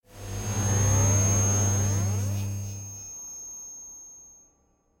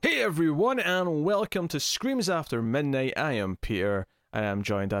everyone, and welcome to Screams After Midnight. I am Peter, and I'm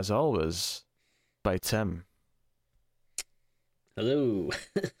joined as always by Tim. Hello.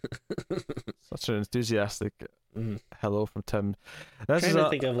 Such an enthusiastic hello from Tim. Trying to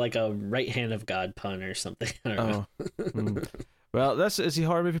think of like a right hand of God pun or something. I don't know. Well, this is the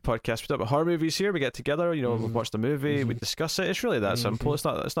horror movie podcast. We talk about horror movies here. We get together, we watch the movie, we discuss it. It's really that simple. It's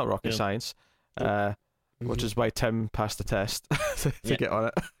not rocket science. Which is why Tim passed the test to get on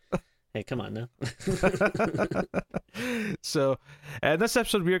it. Hey, come on now. So, in this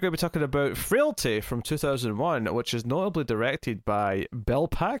episode, we are going to be talking about Frailty from 2001, which is notably directed by Bill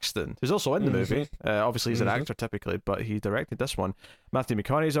Paxton, who's also in the movie. Obviously, he's an actor typically, but he directed this one. Matthew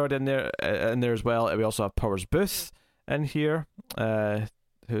McConaughey's already in there as well. And we also have Powers Booth in here,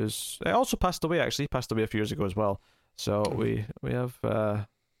 who's also passed away. Actually, he passed away a few years ago as well. So we have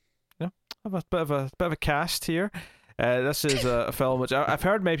have a bit of a cast here. This is a film which I've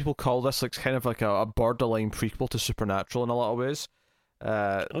heard many people call this like kind of like a borderline prequel to Supernatural in a lot of ways.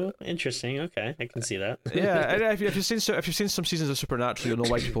 Oh, interesting. Okay, I can see that. Yeah, and if you've seen some seasons of Supernatural, you'll know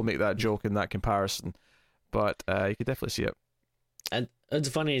why people make that joke and that comparison. But you can definitely see it. And it's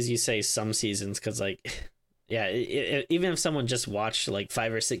funny as you say some seasons, because like, yeah, even if someone just watched like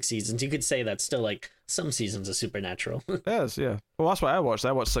 5 or 6 seasons, you could say that's still like some seasons of Supernatural. Yes, yeah. Well, that's what I watched.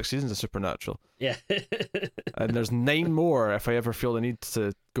 I watched 6 seasons of Supernatural. Yeah. And there's 9 more if I ever feel the need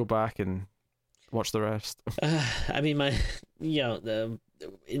to go back and watch the rest. I mean,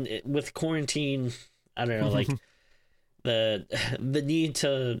 with quarantine, I don't know, like the need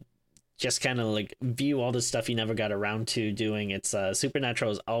to just kind of like view all the stuff you never got around to doing. It's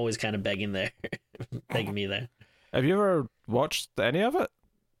Supernatural is always kind of begging me there. Have you ever watched any of it?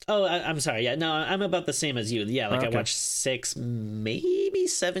 Oh, I'm sorry. Yeah, no, I'm about the same as you. Yeah, like okay. I watched 6, maybe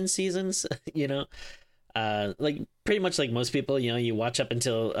 7 seasons. Like pretty much like most people. You watch up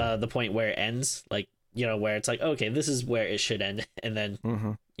until the point where it ends. Like where it's like, okay, this is where it should end, and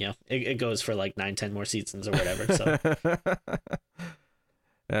then it goes for like 9-10 more seasons or whatever. So.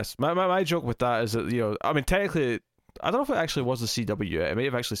 Yes, my joke with that is that I mean technically I don't know if it actually was the CW yet. It may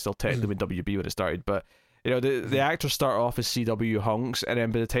have actually still technically been WB when it started, but. The actors start off as CW hunks, and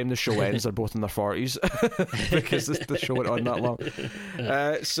then by the time the show ends, they're both in their 40s because the show went on that long.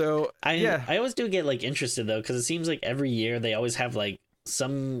 I always do get like interested though, because it seems like every year they always have like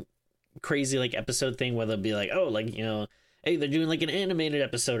some crazy like episode thing where they'll be like, oh, like hey, they're doing like an animated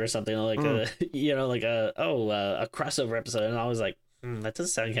episode or something, or like a crossover episode, and I was like, that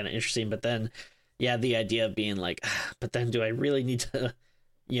does sound kind of interesting. But then, the idea of being like, but then do I really need to?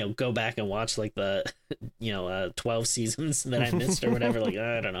 Go back and watch like the 12 seasons that I missed or whatever. Like,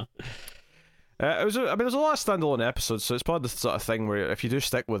 I don't know. There's a lot of standalone episodes, so it's probably the sort of thing where if you do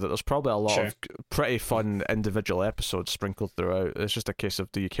stick with it, there's probably a lot of pretty fun individual episodes sprinkled throughout. It's just a case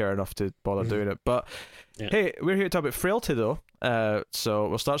of do you care enough to bother doing it. But hey, we're here to talk about Frailty though, so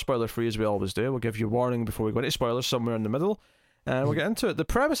we'll start spoiler free as we always do. We'll give you a warning before we go into spoilers somewhere in the middle, and we'll get into it. The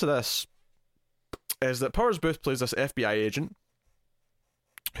premise of this is that Powers Booth plays this FBI agent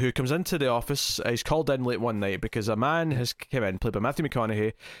who comes into the office. He's called in late one night because a man has come in, played by Matthew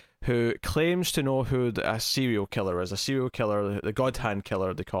McConaughey, who claims to know who a serial killer is. A serial killer, the God Hand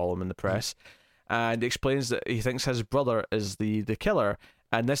killer, they call him in the press. And he explains that he thinks his brother is the killer.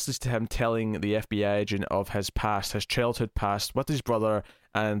 And this is to him telling the FBI agent of his past, his childhood past with his brother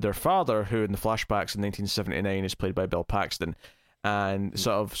and their father, who in the flashbacks in 1979 is played by Bill Paxton. And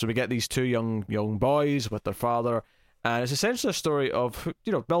so we get these 2 young boys with their father. And it's essentially a story of,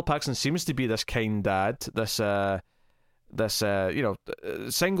 Bill Paxton seems to be this kind dad, this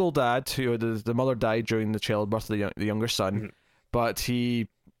single dad who the mother died during the childbirth of the younger son, but he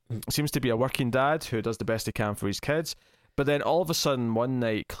seems to be a working dad who does the best he can for his kids. But then all of a sudden, one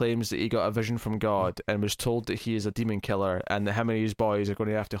night, claims that he got a vision from God and was told that he is a demon killer and that him and his boys are going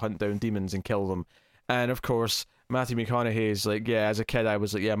to have to hunt down demons and kill them. And of course, Matthew McConaughey is like, yeah, as a kid, I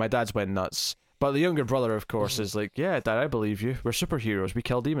was like, yeah, my dad's went nuts. But the younger brother, of course, is like, yeah, Dad, I believe you. We're superheroes. We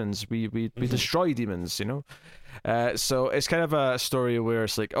kill demons. We destroy demons, So it's kind of a story where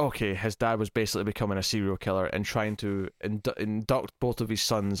it's like, okay, his dad was basically becoming a serial killer and trying to induct both of his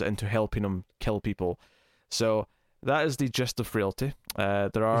sons into helping him kill people. So that is the gist of Frailty.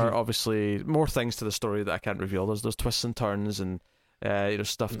 There are obviously more things to the story that I can't reveal. There's twists and turns and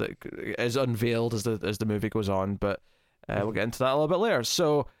stuff that is unveiled as the movie goes on. But we'll get into that a little bit later.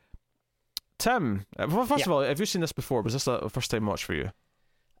 So. Tim, first of all, have you seen this before? Was this a first time watch for you?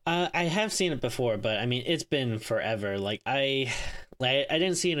 I have seen it before, but I mean, it's been forever. Like I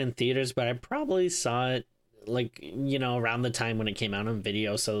didn't see it in theaters, but I probably saw it like around the time when it came out on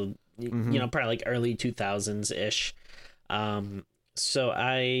video. So probably like early 2000s ish. So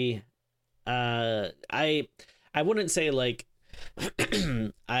I wouldn't say like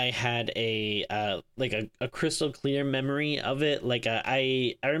I had a like a crystal clear memory of it. Like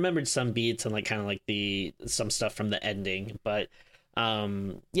I remembered some beats and like kind of like some stuff from the ending, but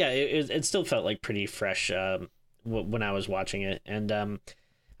yeah, it still felt like pretty fresh when I was watching it. And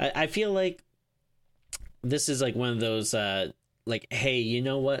I feel like this is like one of those like, hey, you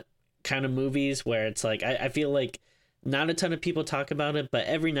know what kind of movies where it's like I feel like not a ton of people talk about it, but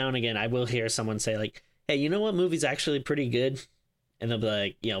every now and again I will hear someone say like, hey, you know what movie's actually pretty good? And they'll be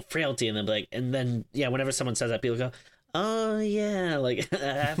like, you know, Frailty, and they'll be like, and then yeah, whenever someone says that, people go, oh yeah, like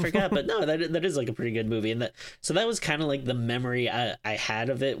I forgot, but no, that is like a pretty good movie. And that was kind of like the memory I had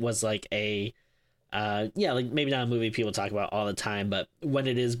of it, was like a yeah, like maybe not a movie people talk about all the time, but when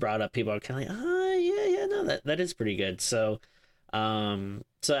it is brought up, people are kind of like, oh yeah, no, that is pretty good. So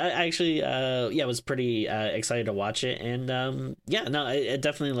so I actually yeah, was pretty excited to watch it. And yeah, no, it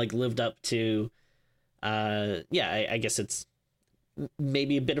definitely like lived up to yeah, I guess it's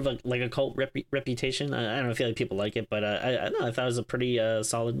maybe a bit of a cult reputation. I don't know, I feel like people like it, but I don't know, I thought it was a pretty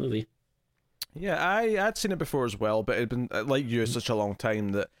solid movie. Yeah, I'd seen it before as well, but it'd been like you such a long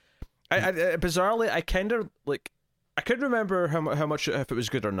time that I bizarrely I kind of like I couldn't remember how much, if it was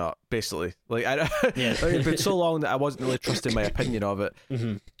good or not. Basically, like yeah. it'd been so long that I wasn't really trusting my opinion of it.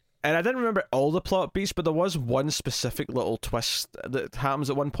 Mm-hmm. And I didn't remember all the plot beats, but there was one specific little twist that happens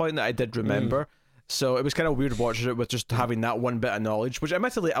at one point that I did remember. So it was kind of weird watching it with just having that one bit of knowledge, which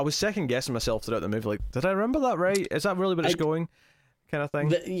admittedly I was second guessing myself throughout the movie. Like, did I remember that right? Is that really where it's going? Kind of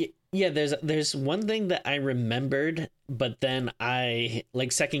thing. Yeah, there's one thing that I remembered, but then I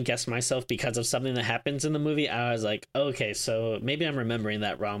like second guessed myself because of something that happens in the movie. I was like, okay, so maybe I'm remembering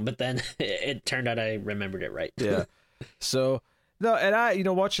that wrong, but then it turned out I remembered it right. Yeah. So no, and I, you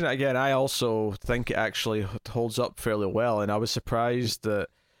know, watching it again, I also think it actually holds up fairly well, and I was surprised that.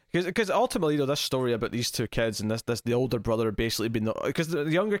 Because ultimately, you know, this story about these two kids and this the older brother basically being because the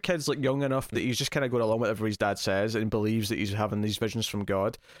younger kid's like young enough that he's just kind of going along with whatever his dad says and believes that he's having these visions from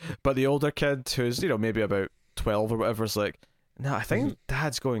God, but the older kid who's, you know, maybe about 12 or whatever is like, no, I think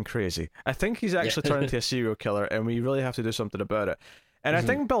Dad's going crazy. I think he's actually turned into a serial killer, and we really have to do something about it. And I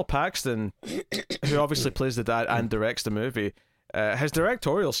think Bill Paxton, who obviously plays the dad and directs the movie, his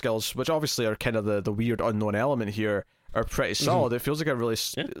directorial skills, which obviously are kind of the weird unknown element here, are pretty solid. It feels like a really,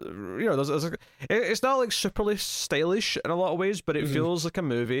 you know, it's not like superly stylish in a lot of ways, but it feels like a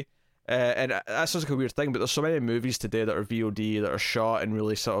movie. And that sounds like a weird thing, but there's so many movies today that are VOD that are shot in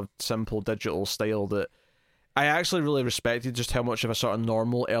really sort of simple digital style that I actually really respected just how much of a sort of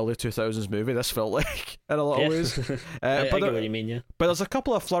normal early 2000s movie this felt like in a lot of ways. I get what you mean, yeah. But there's a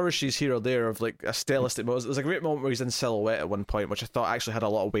couple of flourishes here or there of like a stylistic moment. There's a great moment where he's in silhouette at one point, which I thought actually had a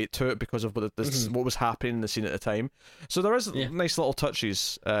lot of weight to it because of what was happening in the scene at the time. So there is nice little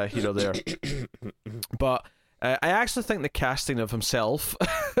touches here or there. But I actually think the casting of himself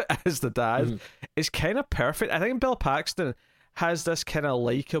as the dad is kind of perfect. I think Bill Paxton has this kind of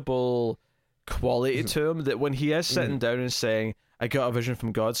likable quality to him that when he is sitting down and saying, I got a vision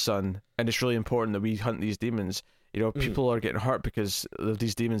from God's son and it's really important that we hunt these demons, you know, people are getting hurt because of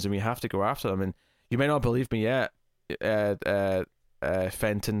these demons and we have to go after them, and you might not believe me yet,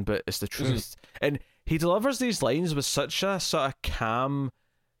 Fenton, but it's the truth. And he delivers these lines with such a sort of calm,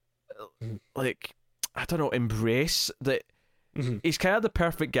 like, I don't know, embrace that he's kind of the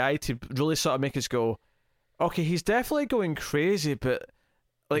perfect guy to really sort of make us go, okay, he's definitely going crazy, but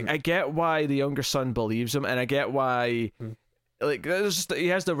like, I get why the younger son believes him, and I get why, like, he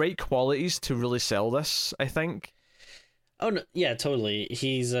has the right qualities to really sell this, I think. Oh, no, yeah, totally.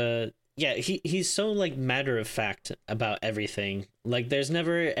 He's, he's so, like, matter of fact about everything. Like, there's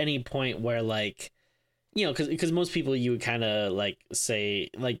never any point where, like, you know, because most people you would kind of, like,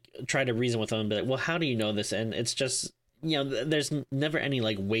 say, like, try to reason with them and be like, well, how do you know this? And it's just, you know, there's never any,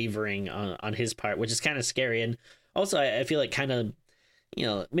 like, wavering on his part, which is kind of scary. And also, I feel like kind of, you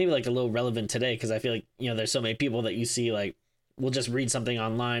know, maybe like a little relevant today, because I feel like, you know, there's so many people that you see like will just read something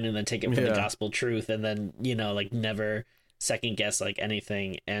online and then take it for the gospel truth, and then, you know, like never second guess like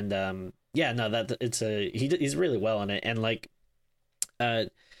anything. And yeah, no, that it's he's really well in it, and like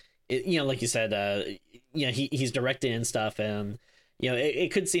you know, like you said, you know, he's directing and stuff, and you know,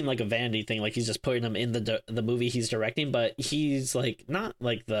 it could seem like a vanity thing, like he's just putting him in the movie he's directing, but he's like not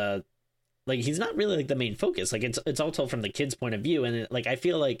like he's not really like the main focus. Like it's all told from the kid's point of view, and like I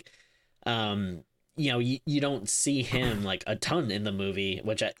feel like you know, you don't see him like a ton in the movie,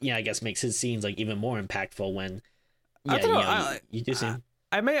 which I guess makes his scenes like even more impactful when you do see him.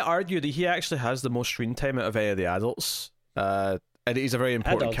 I may argue that he actually has the most screen time out of any of the adults, and he's a very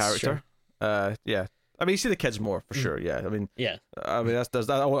important character. Sure. Yeah, I mean, you see the kids more for sure. Yeah, I mean, I mean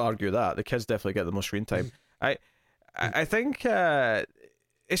I won't argue that the kids definitely get the most screen time. I think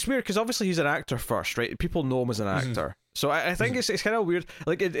it's weird because obviously he's an actor first, right? People know him as an actor, so I think it's kind of weird.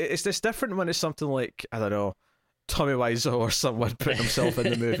 Like it's different when it's something like, I don't know, Tommy Wiseau or someone putting himself in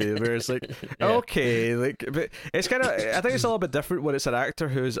the movie, where it's like, okay, like, but it's kind of, I think it's a little bit different when it's an actor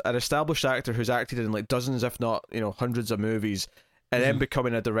who's an established actor who's acted in like dozens, if not, you know, hundreds of movies, and then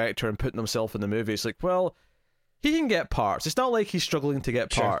becoming a director and putting himself in the movie. It's like, well, he can get parts. It's not like he's struggling to get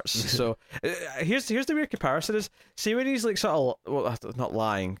parts. So here's the weird comparison is, see when he's like sort of, well, not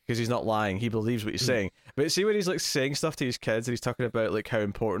lying, because he's not lying, he believes what he's saying, but see when he's like saying stuff to his kids and he's talking about like how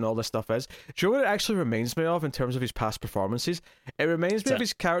important all this stuff is. Do you know what it actually reminds me of in terms of his past performances? It reminds me of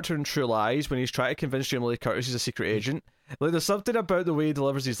his character in True Lies when he's trying to convince Jamie Lee Curtis he's a secret agent. Like, there's something about the way he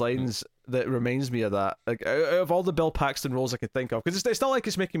delivers these lines that reminds me of that. Like, out of all the Bill Paxton roles I could think of, because it's not like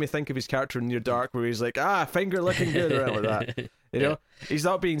it's making me think of his character in Near Dark, where he's like, finger licking good, or anything like that. You know, he's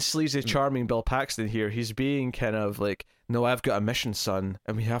not being sleazy, charming Bill Paxton here. He's being kind of like, no, I've got a mission, son,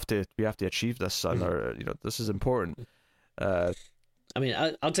 and we have to achieve this, son, or you know, this is important. I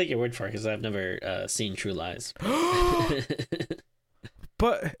mean, I'll take your word for it because I've never seen True Lies.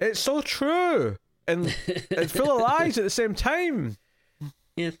 But it's so true. And it's full of lies at the same time.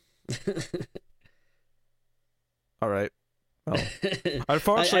 Yeah. All right. Well,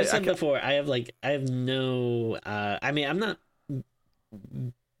 unfortunately, I've said before, I have no. I mean, I'm not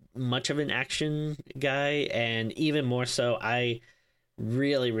much of an action guy, and even more so, I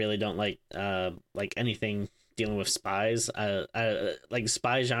really don't like anything dealing with spies. Like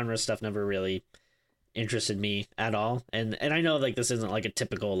spy genre stuff never really interested me at all. And I know like this isn't like a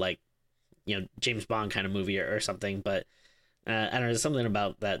typical like, you know, James Bond kind of movie or something, but I don't know, there's something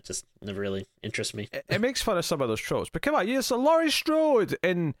about that just never really interests me. It makes fun of some of those tropes, but come on, it's a Laurie Strode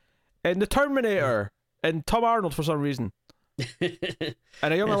in The Terminator and Tom Arnold for some reason,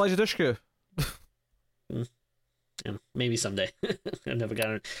 and a young Eliza Dushku. Yeah, maybe someday. I've never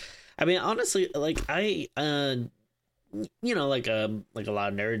gotten it. I mean, honestly, like I you know, like a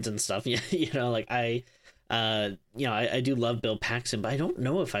lot of nerds and stuff, you know, like I do love Bill Paxton, but I don't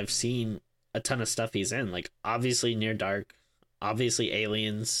know if I've seen a ton of stuff he's in. Like obviously Near Dark, obviously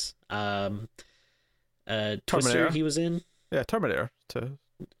Aliens, Twister he was in. Yeah, Terminator too.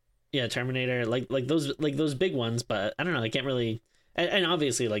 Yeah, Terminator, like those big ones, but I don't know, I can't really, and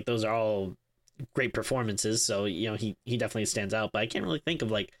obviously like those are all great performances, so you know he definitely stands out, but I can't really think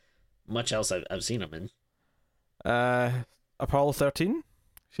of like much else I've seen him in. Apollo 13,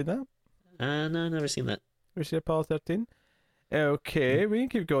 seen that? No, never seen that. We see Apollo 13. Okay, we can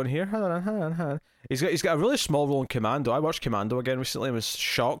keep going here. Hang on. He's got a really small role in Commando. I watched Commando again recently and was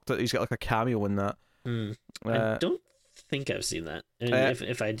shocked that he's got like a cameo in that. I don't think I've seen that.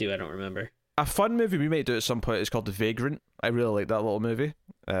 If I do, I don't remember. A fun movie we might do at some point is called The Vagrant. I really like that little movie.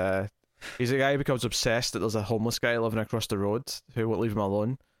 He's a guy who becomes obsessed that there's a homeless guy living across the road who won't leave him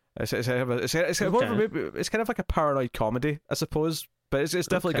alone. It's kind of like a paranoid comedy, I suppose, but it's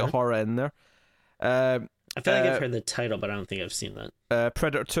definitely got horror in there. I feel like I've heard the title, but I don't think I've seen that.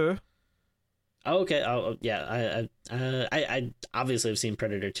 Predator 2. Oh, okay. Oh, yeah. I obviously have seen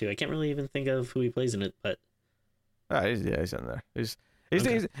Predator 2. I can't really even think of who he plays in it, but he's in there. He's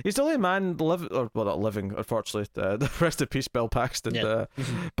the only man not living, unfortunately. The rest in peace, Bill Paxton. Yeah.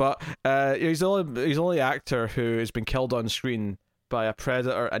 But he's the only actor who has been killed on screen by a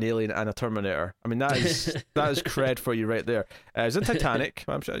Predator, an Alien, and a Terminator. I mean, that is cred for you right there. He's in Titanic.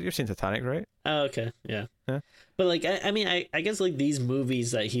 I'm sure you've seen Titanic, right? Oh, okay, yeah. But like, I mean, I guess like these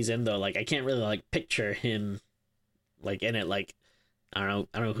movies that he's in though, like I can't really like picture him like in it. Like I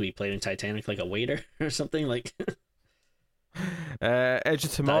don't know who he played in Titanic, like a waiter or something. Like Edge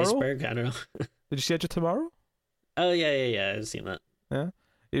of Tomorrow. The Iceberg. I don't know. Did you see Edge of Tomorrow? Oh yeah. I've seen that. Yeah,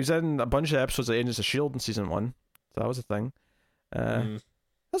 he was in a bunch of episodes of Agents of S.H.I.E.L.D. in season 1. So that was a thing.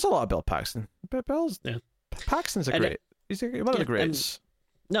 That's a lot of Bill Paxton. Paxton's he's one of the greats.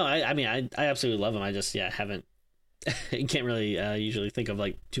 No, I mean I absolutely love him. I just haven't I can't really usually think of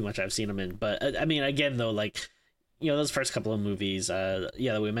like too much I've seen him in. But I mean again though, like you know those first couple of movies that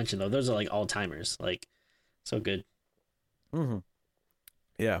we mentioned though, those are like all timers, like so good.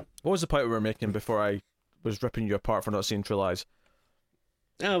 Yeah. What was the point we were making before I was ripping you apart for not seeing True Lies?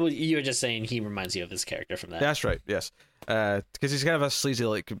 Oh, well, you were just saying he reminds you of his character from that. That's right, yes. Because he's kind of a sleazy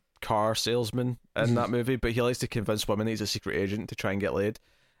like car salesman in that movie, but he likes to convince women that he's a secret agent to try and get laid.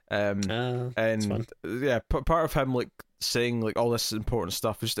 And yeah, part of him like saying like all this important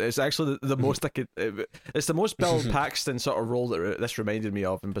stuff is actually the most it's the most Bill Paxton sort of role that this reminded me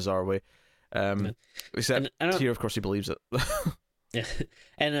of in a bizarre way. Except here, of course, he believes it. Yeah,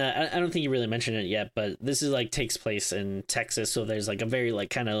 and I don't think you really mentioned it yet, but this is like takes place in Texas, so there's like a very like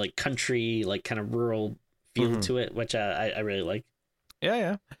kind of like country, like kind of rural feel to it, which I really like.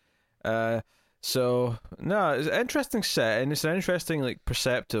 Yeah. So no, it's an interesting set, and it's an interesting like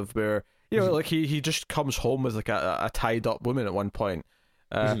perceptive where like he just comes home with like a tied up woman at one point.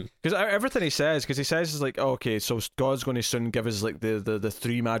 Because everything he says is like, oh, okay, so God's going to soon give us like the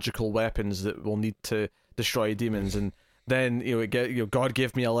three magical weapons that we'll need to destroy demons, and then God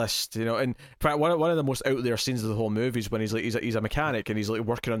gave me a list, and in fact one of the most out there scenes of the whole movie is when he's a mechanic and he's like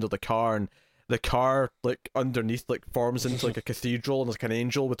working under the car, and the car like underneath like forms into like a cathedral, and there's like an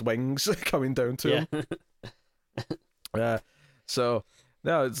angel with wings coming down to him. So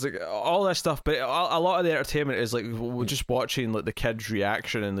no, it's like all that stuff, but a lot of the entertainment is like we're just watching like the kid's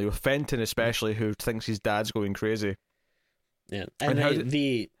reaction, and Fenton especially, who thinks his dad's going crazy. Yeah, and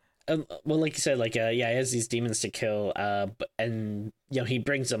well, like you said, like he has these demons to kill, and he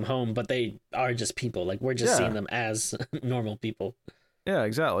brings them home, but they are just people. Like we're just seeing them as normal people. Yeah,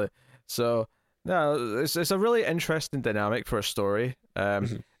 exactly. So no, it's a really interesting dynamic for a story. I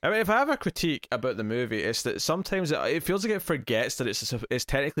mean, if I have a critique about the movie, it's that sometimes it feels like it forgets that it's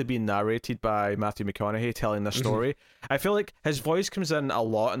technically being narrated by Matthew McConaughey telling the story. I feel like his voice comes in a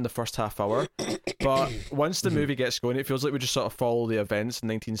lot in the first half hour, but once the movie gets going, it feels like we just sort of follow the events in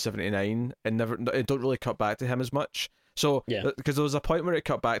 1979 and it don't really cut back to him as much. So, because there was a point where it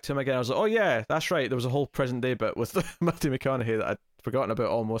cut back to him again, I was like, oh yeah, that's right, there was a whole present day bit with Matthew McConaughey that I'd forgotten about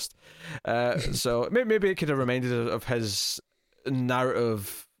almost. So maybe it could have reminded of his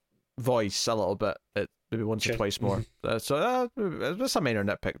narrative voice a little bit, maybe once or twice more. So that's a minor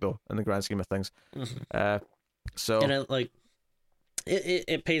nitpick though in the grand scheme of things. So and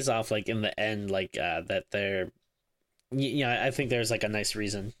it pays off like in the end, like that they're I think there's like a nice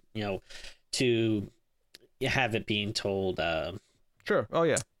reason to have it being told sure. Oh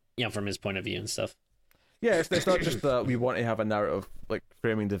yeah, from his point of view and stuff. Yeah, it's not just that we want to have a narrative like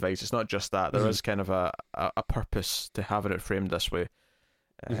framing device. It's not just that. There is kind of a purpose to having it framed this way,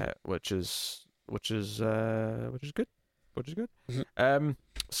 which is good.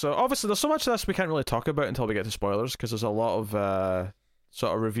 So obviously there's so much of this we can't really talk about until we get to spoilers, because there's a lot of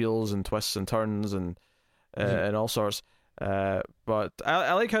sort of reveals and twists and turns and all sorts. But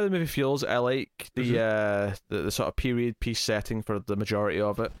I like how the movie feels. I like the sort of period piece setting for the majority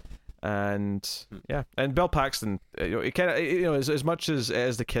of it. And and Bill Paxton, he kind of, as much as it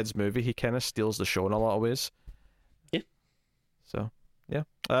is the kids' movie, he kind of steals the show in a lot of ways.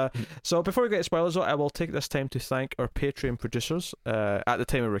 So before we get to spoilers, though, I will take this time to thank our Patreon producers. At the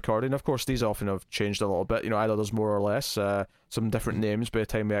time of recording, of course, these often have changed a little bit. Either there's more or less some different names by the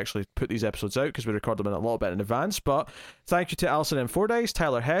time we actually put these episodes out, because we record them in a little bit in advance. But thank you to Alison M. Fordyce,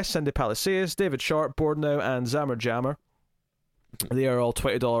 Tyler Hess, Cindy Palacios, David Short, Board Now, and Zammer Jammer. They are all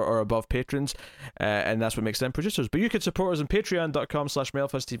 $20 or above patrons, and that's what makes them producers. But you can support us on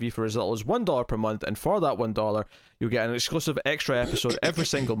patreon.com/MailFuzzTV for as little as $1 per month, and for that $1 you'll get an exclusive extra episode every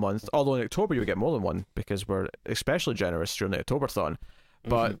single month, although in October you'll get more than one, because we're especially generous during the Octoberthon.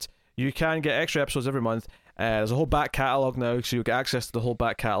 But you can get extra episodes every month. There's a whole back catalogue now, so you'll get access to the whole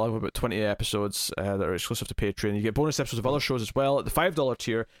back catalogue of about 20 episodes that are exclusive to Patreon. You get bonus episodes of other shows as well. At the $5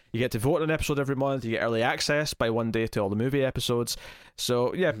 tier, you get to vote on an episode every month. You get early access by one day to all the movie episodes.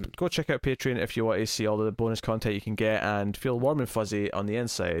 So go check out Patreon if you want to see all the bonus content you can get and feel warm and fuzzy on the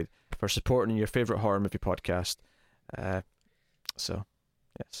inside for supporting your favourite horror movie podcast. So,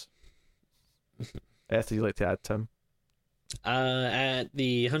 yes. Anything you'd like to add, Tim? At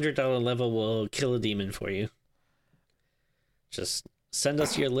the $100 level, we'll kill a demon for you. Just send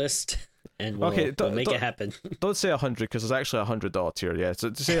us your list, and we'll make it happen. Don't say 100, because there's actually a $100 tier. Yeah, so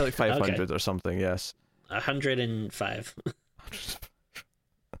to say like 500 or something. Yes, 105.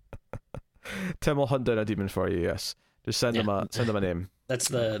 Tim will hunt down a demon for you. Yes, just send him a name. That's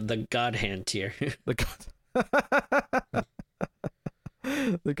the God Hand tier. The God.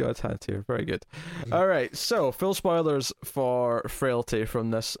 The God's Hand tier. Very good. All right, so full spoilers for Frailty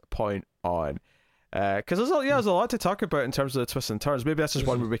from this point on, because there's a lot to talk about in terms of the twists and turns. Maybe that's just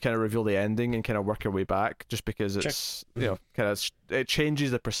one where we kind of reveal the ending and kind of work our way back, just because it's it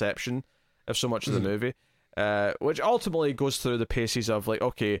changes the perception of so much of the movie, which ultimately goes through the paces of like,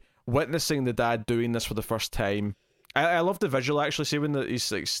 okay, witnessing the dad doing this for the first time. I love the visual, actually. See when he's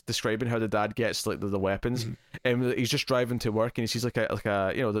like describing how the dad gets like the weapons, and he's just driving to work and he sees like a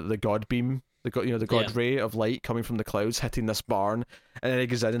the God beam, the God ray of light coming from the clouds hitting this barn, and then he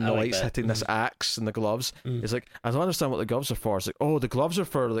goes in and the light's hitting this axe and the gloves. It's like, I don't understand what the gloves are for. It's like, oh, the gloves are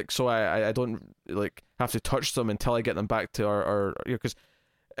for like so I don't like have to touch them until I get them back to our because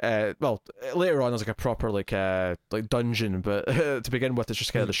well, later on there's like a proper like dungeon, but to begin with it's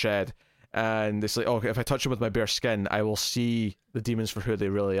just kind of the shed, and it's like, oh, if I touch them with my bare skin, I will see the demons for who they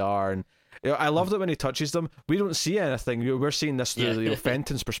really are. And I love that when he touches them, we don't see anything. We're seeing this through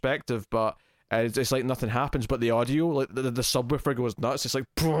Fenton's perspective, but it's like nothing happens. But the audio, like the subwoofer goes nuts. It's like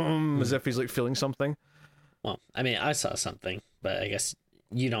boom, as if he's like feeling something. Well, I mean, I saw something, but I guess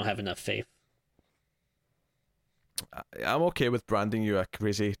you don't have enough faith. I'm okay with branding you a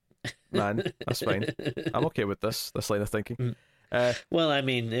crazy man. That's fine. I'm okay with this line of thinking. Well, I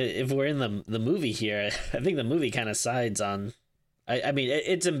mean, if we're in the movie here, I think the movie kind of sides on. I mean,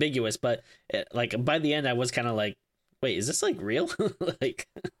 it's ambiguous, but like by the end, I was kind of like, wait, is this like real? Like,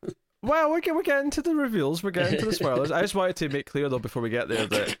 well, we're getting to the reveals. We're getting to the spoilers. I just wanted to make clear though before we get there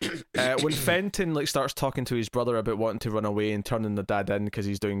that when Fenton like starts talking to his brother about wanting to run away and turning the dad in because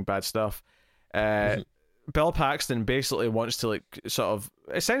he's doing bad stuff, Bill Paxton basically wants to like sort of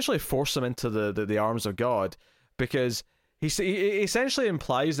essentially force him into the arms of God, because he essentially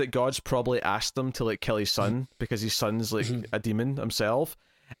implies that God's probably asked him to like kill his son because his son's like a demon himself,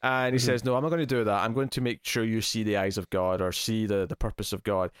 and he says, no, I'm not going to do that. I'm going to make sure you see the eyes of God or see the purpose of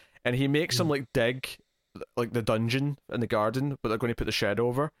God. And he makes him like dig like the dungeon in the garden, but they're going to put the shed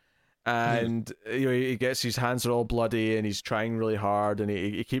over. And you know, he gets his hands are all bloody and he's trying really hard, and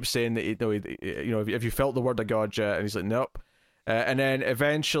he keeps saying that you know, if you felt the word of God yet, and he's like, nope. And then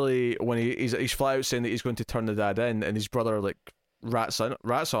eventually when he's flat out saying that he's going to turn the dad in, and his brother like rats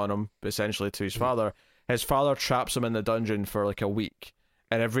on him essentially to his father. His father traps him in the dungeon for like a week,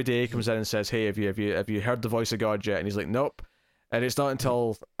 and every day he comes in and says, hey, have you heard the voice of God yet? And he's like, nope. And it's not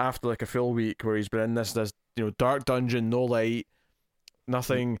until after like a full week where he's been in this you know, dark dungeon, no light,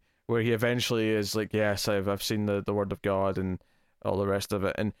 nothing, where he eventually is like, yes, I've seen the word of God and all the rest of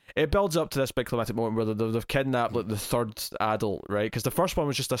it. And it builds up to this big climatic moment where they've kidnapped like the third adult, right? Because the first one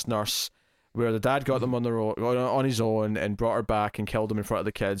was just this nurse where the dad got them on his own and brought her back and killed them in front of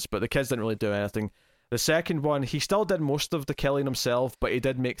the kids, but the kids didn't really do anything. The second one, he still did most of the killing himself, but he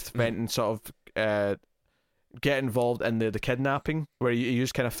did make Fenton sort of get involved in the kidnapping, where he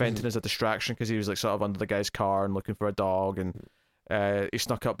used kind of Fenton as a distraction because he was like sort of under the guy's car and looking for a dog, and he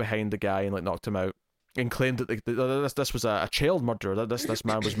snuck up behind the guy and like knocked him out and claimed that this was a child murderer, that this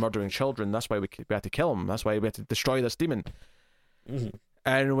man was murdering children. That's why we had to kill him. That's why we had to destroy this demon.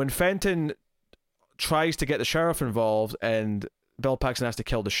 And when Fenton tries to get the sheriff involved and Bill Paxton has to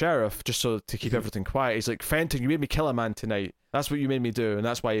kill the sheriff just so to keep everything quiet, he's like, Fenton, you made me kill a man tonight. That's what you made me do. And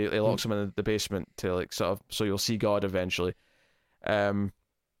that's why he locks him in the basement to like sort of, so you'll see God eventually.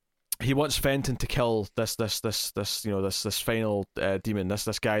 He wants Fenton to kill this you know, this final demon,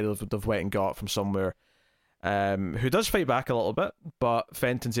 this guy they've went and got from somewhere, who does fight back a little bit, but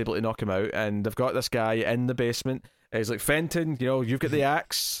Fenton's able to knock him out, and they've got this guy in the basement. He's like, Fenton, you know, you've got the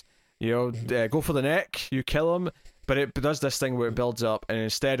axe, you know, go for the neck, you kill him. But it does this thing where it builds up, and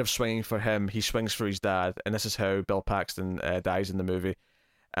instead of swinging for him, he swings for his dad, and this is how Bill Paxton dies in the movie.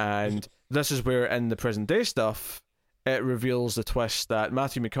 And this is where, in the present day stuff, it reveals the twist that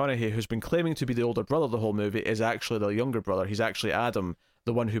Matthew McConaughey, who's been claiming to be the older brother the whole movie, is actually the younger brother. He's actually Adam,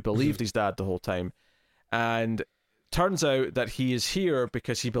 the one who believed his dad the whole time. And turns out that he is here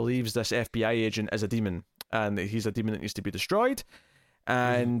because he believes this FBI agent is a demon, and he's a demon that needs to be destroyed.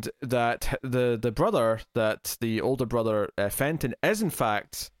 And that the brother, that the older brother, Fenton, is in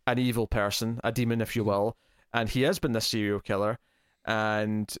fact an evil person, a demon, if you will, and he has been this serial killer,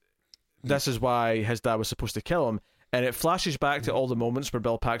 and this is why his dad was supposed to kill him. And it flashes back to all the moments where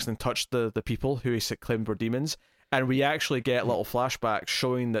Bill Paxton touched the people who he claimed were demons, and we actually get little flashbacks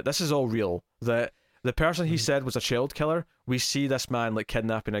showing that this is all real, that the person he said was a child killer, we see this man like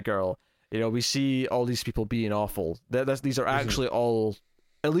kidnapping a girl. You know, we see all these people being awful. These are actually all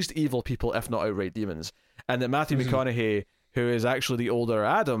at least evil people, if not outright demons. And that Matthew McConaughey, who is actually the older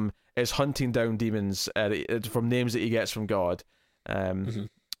Adam, is hunting down demons from names that he gets from God.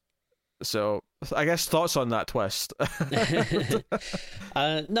 So, I guess thoughts on that twist?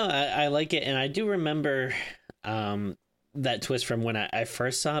 No, I like it, and I do remember that twist from when I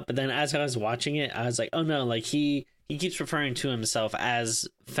first saw it. But then as I was watching it, I was like, oh no, like he keeps referring to himself as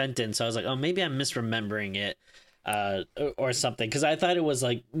Fenton, so I was like, oh, maybe I'm misremembering it, or something, because I thought it was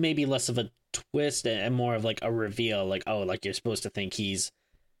like maybe less of a twist and more of like a reveal, like, oh, like you're supposed to think he's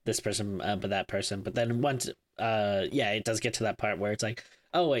this person, but that person. But then once, it does get to that part where it's like,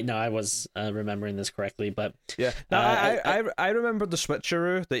 oh wait, no, I was remembering this correctly. But yeah, no, I remember the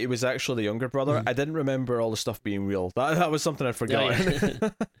switcheroo that he was actually the younger brother. I didn't remember all the stuff being real. That was something I'd forgotten. Yeah.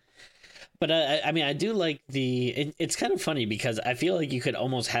 But I mean, I do like it's kind of funny because I feel like you could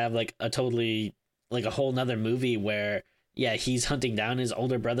almost have like a totally, like a whole nother movie where yeah, he's hunting down his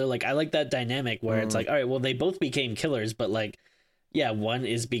older brother. Like, I like that dynamic where it's like, all right, well, they both became killers, but like, yeah, one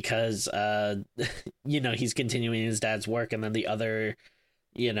is because he's continuing his dad's work, and then the other,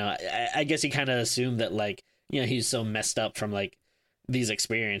 I guess he kind of assumed that, like, he's so messed up from like these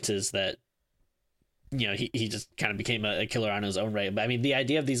experiences that he just kind of became a killer on his own right. But I mean, the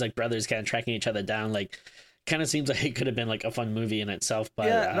idea of these like brothers kind of tracking each other down, like, kind of seems like it could have been like a fun movie in itself. But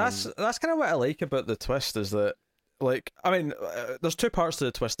yeah, that's kind of what I like about the twist, is that, like, I mean, there's two parts to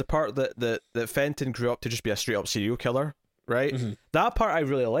the twist. The part that Fenton grew up to just be a straight up serial killer, right? Mm-hmm. That part I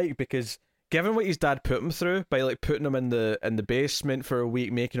really like, because given what his dad put him through by like putting him in the basement for a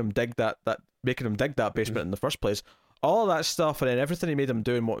week, making him dig that basement in the first place, all of that stuff, and then everything he made him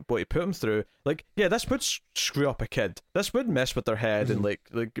do and what he put him through, like, yeah, this would screw up a kid. This would mess with their head and like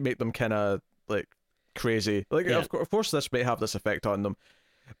make them kind of like crazy. Like, of course this may have this effect on them.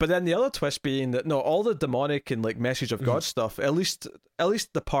 But then the other twist being that, no, all the demonic and like message of God stuff, at least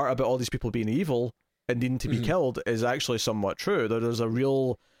the part about all these people being evil and needing to be killed, is actually somewhat true. There's a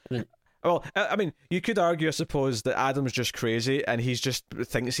real... Well, I mean, you could argue, I suppose, that Adam's just crazy and he's just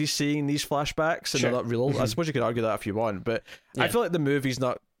thinks he's seeing these flashbacks and they're not real. I suppose you could argue that if you want, but I feel like the movie's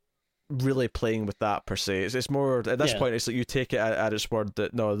not really playing with that per se. It's more, at this point, it's like you take it at its word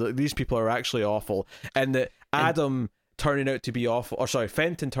that, no, these people are actually awful, and that Adam turning out to be awful, or sorry,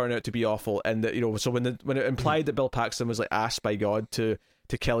 Fenton turning out to be awful, and that, so when it implied that Bill Paxton was like asked by God to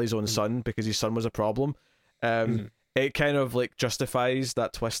kill his own son because his son was a problem, it kind of like justifies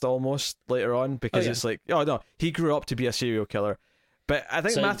that twist almost later on, because it's like, oh no, he grew up to be a serial killer. But I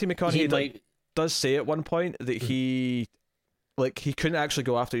think Matthew McConaughey does say at one point that he couldn't actually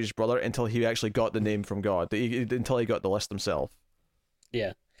go after his brother until he actually got the name from God, until he got the list himself.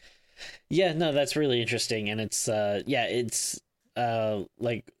 Yeah, no, that's really interesting, and it's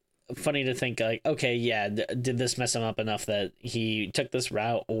like funny to think like, okay, yeah, did this mess him up enough that he took this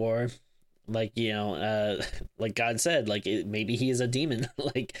route, or like, like God said, like maybe he is a demon,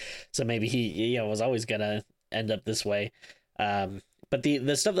 like, so maybe he was always gonna end up this way. But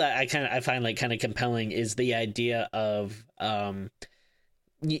the stuff that I find like kind of compelling is the idea of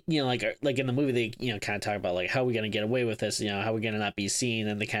like in the movie they kind of talk about like, how are we going to get away with this, how are we going to not be seen,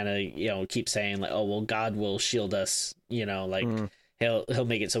 and they kind of keep saying like, oh well, God will shield us, like he'll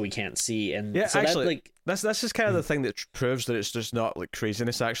make it so we can't see. And so actually, that, like, that's just kind of the thing that proves that it's just not like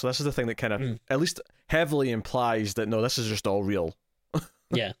craziness. Actually, this is the thing that kind of at least heavily implies that no, this is just all real.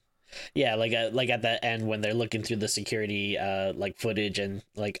 Yeah, like at the end when they're looking through the security like footage, and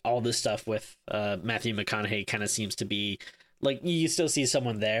like all this stuff with Matthew McConaughey kind of seems to be like, you still see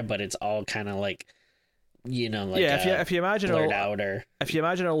someone there, but it's all kind of like, like, if you imagine blurred out, or if you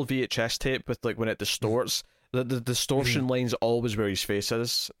imagine an old VHS tape with like when it distorts, the distortion line's always where his face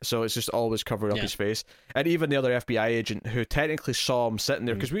is, so it's just always covering up his face. And even the other FBI agent who technically saw him sitting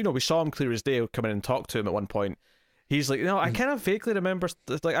there, because we saw him clear as day come in and talk to him at one point. He's like, I kind of vaguely remember,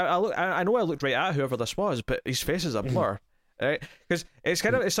 like, I know I looked right at whoever this was, but his face is a blur, right? Because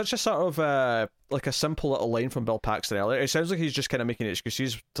it's such a sort of like a simple little line from Bill Paxton earlier. It sounds like he's just kind of making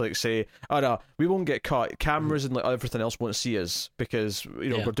excuses to like say, oh no, we won't get caught. Cameras and like everything else won't see us because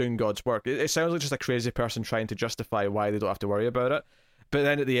we're doing God's work. It sounds like just a crazy person trying to justify why they don't have to worry about it. But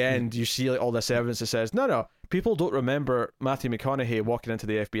then at the end, you see like all this evidence that says, no, people don't remember Matthew McConaughey walking into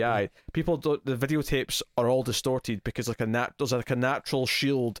the FBI. People don't. The videotapes are all distorted because there's like a natural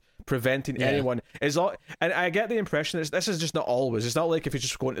shield preventing anyone. And I get the impression that this is just not always. It's not like if he's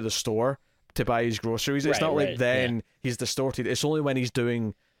just going to the store to buy his groceries. It's not like then he's distorted. It's only when he's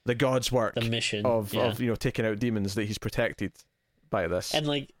doing the God's work, the mission of taking out demons, that he's protected by this.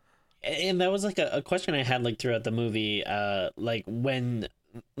 And that was like a question I had like throughout the movie, like when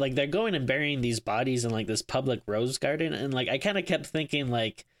like they're going and burying these bodies in like this public rose garden, and like I kind of kept thinking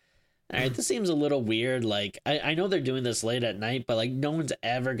like, all right, this seems a little weird. Like I know they're doing this late at night, but like no one's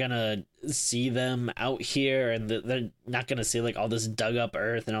ever gonna see them out here, and they're not gonna see like all this dug up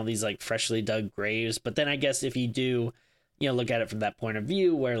earth and all these like freshly dug graves. But then I guess if you do, look at it from that point of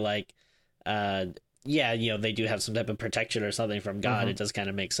view where like, they do have some type of protection or something from God, it does kind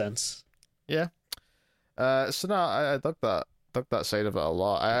of make sense. Yeah. So no, I dug that side of it a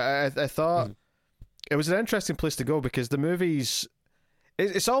lot. I thought it was an interesting place to go, because the movie's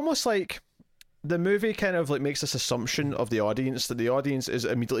it's almost like the movie kind of like makes this assumption of the audience that the audience is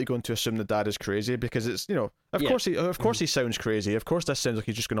immediately going to assume that dad is crazy, because it's of course he sounds crazy. Of course this sounds like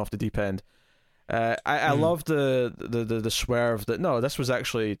he's just going off the deep end. I love the swerve that no, this was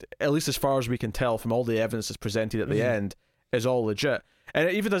actually, at least as far as we can tell from all the evidence that's presented at the end, is all legit. And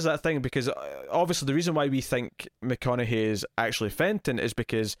it even does that thing because obviously the reason why we think McConaughey is actually Fenton is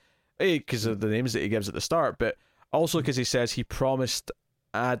because of the names that he gives at the start, but Also, because he says he promised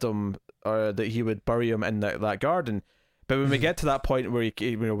Adam that he would bury him in that garden. But when we get to that point where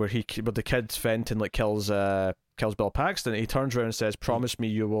where the kid Fenton like kills Bill Paxton, he turns around and says, "Promise me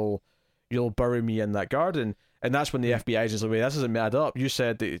you'll bury me in that garden." And that's when the FBI agent's like, "Wait, this doesn't add up. You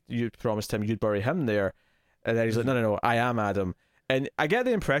said that you promised him you'd bury him there." And then he's like, no, I am Adam. And I get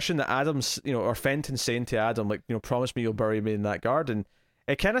the impression that Adam's, or Fenton's saying to Adam, like, promise me you'll bury me in that garden.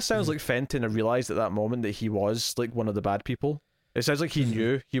 It kind of sounds like Fenton had realized at that moment that he was, like, one of the bad people. It sounds like he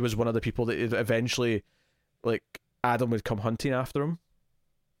knew he was one of the people that eventually, like, Adam would come hunting after him.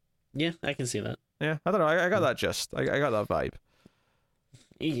 Yeah, I can see that. Yeah, I don't know. I got that gist. I got that vibe.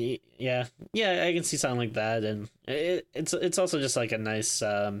 Yeah, I can see something like that. And it's also just, like, a nice,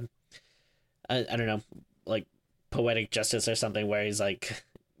 I don't know, like, poetic justice or something where he's like,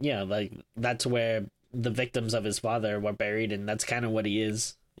 like that's where the victims of his father were buried, and that's kind of what he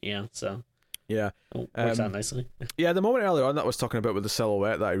is, so yeah, it works out nicely. Yeah, the moment earlier on that I was talking about with the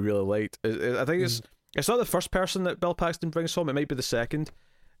silhouette that I really liked, I think it's not the first person that Bill Paxton brings home, it might be the second.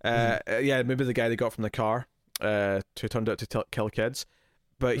 Yeah, maybe the guy they got from the car who turned out to kill kids,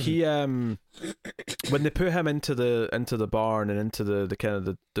 but he when they put him into the barn and into the kind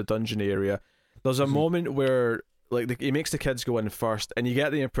of the dungeon area, there's a moment where, like, he makes the kids go in first, and you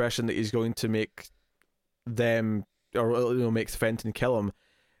get the impression that he's going to make them, or make Fenton kill him.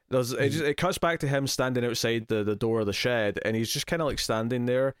 It cuts back to him standing outside the door of the shed, and he's just kind of like standing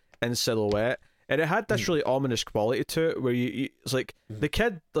there in silhouette, and it had this really ominous quality to it, where it's like the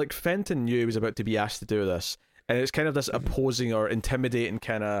kid, like Fenton knew he was about to be asked to do this, and it's kind of this opposing or intimidating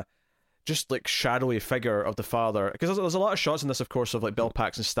kind of just like shadowy figure of the father, because there's a lot of shots in this, of course, of like Bill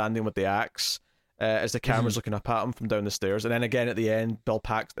Paxton standing with the axe. As the camera's looking up at him from down the stairs, and then again at the end,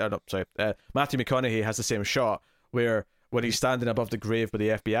 Matthew McConaughey has the same shot where when he's standing above the grave with the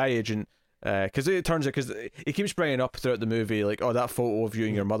FBI agent, because it turns out, because he keeps bringing up throughout the movie, like, oh, that photo of you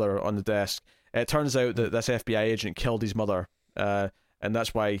and your mother on the desk. It turns out that this FBI agent killed his mother, and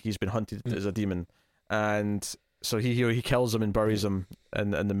that's why he's been hunted as a demon, and so he kills him and buries him in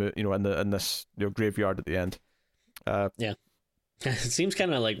this graveyard at the end. Yeah. It seems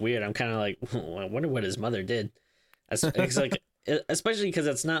kind of like weird. I'm kind of like, I wonder what his mother did. It's like, especially because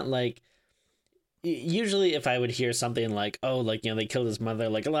it's not like, usually if I would hear something like, oh, like, they killed his mother,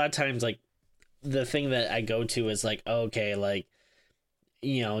 like a lot of times, like the thing that I go to is like, okay, like,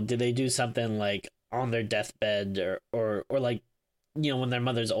 did they do something like on their deathbed or like, when their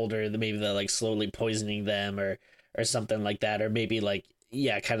mother's older, maybe they're like slowly poisoning them or something like that. Or maybe like,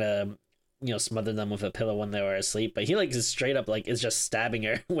 kind of, smothered them with a pillow when they were asleep. But he like is straight up like is just stabbing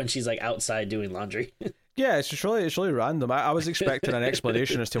her when she's like outside doing laundry. Yeah, it's really random. I was expecting an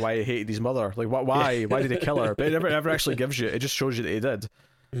explanation as to why he hated his mother. Like, why did he kill her? But it never actually gives you. It just shows you that he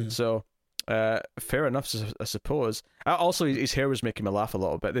did. So, fair enough, I suppose. Also, his hair was making me laugh a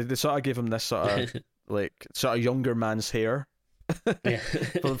little bit. They sort of gave him this sort of younger man's hair for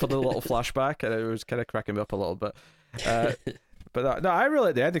the little flashback, and it was kind of cracking me up a little bit. But no, I really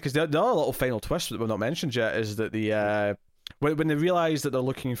like the ending, because the other little final twist that we've not mentioned yet is that when they realise that they're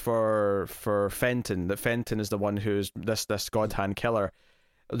looking for Fenton, that Fenton is the one who's this God hand killer,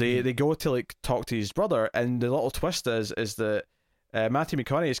 they go to like talk to his brother, and the little twist is that Matthew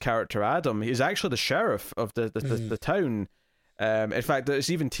McConaughey's character Adam, he's actually the sheriff of the town. In fact, it's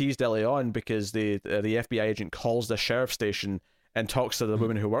even teased early on, because the FBI agent calls the sheriff station and talks to the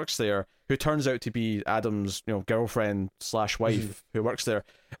woman who works there, who turns out to be Adam's girlfriend / wife who works there.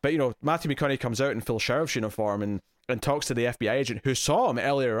 But Matthew McConaughey comes out in full sheriff's uniform and talks to the FBI agent who saw him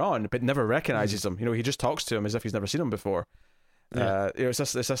earlier on but never recognizes him. He just talks to him as if he's never seen him before. It's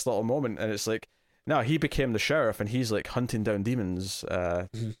this little moment, and it's like, no, he became the sheriff, and he's like hunting down demons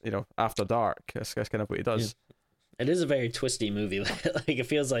after dark. That's kind of what he does. It is a very twisty movie. Like it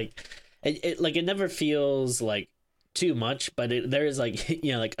feels like it never feels like too much, but there is like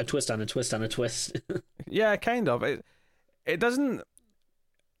like a twist on a twist on a twist. Yeah, kind of. It doesn't.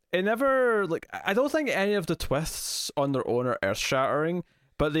 It never, like, I don't think any of the twists on their own are earth shattering,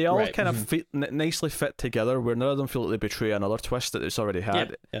 but they all kind of nicely fit together, where none of them feel like they betray another twist that it's already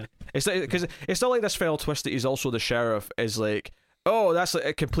had. Yeah. It's like, because it's not like this final twist that he's also the sheriff is like, oh, that's like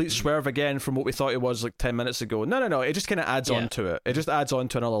a complete swerve again from what we thought it was like 10 minutes ago. No. It just kind of adds on to it. It just adds on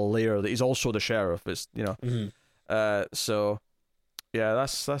to another layer that he's also the sheriff. It's so yeah,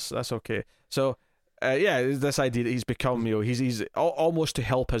 that's okay. So this idea that he's become, he's almost to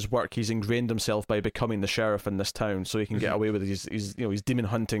help his work, he's ingrained himself by becoming the sheriff in this town, so he can get away with his demon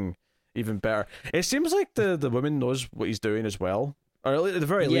hunting even better. It seems like the woman knows what he's doing as well, or at the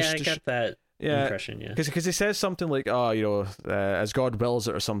very least. Yeah, I got that impression. Yeah, because he says something like, as God wills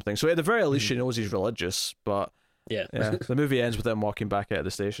it or something. So at the very least, she knows he's religious, but Yeah. The movie ends with them walking back out of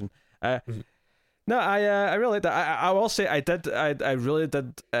the station. No, I really like that. I will say I really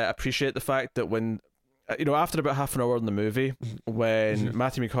did appreciate the fact that when, after about half an hour in the movie, when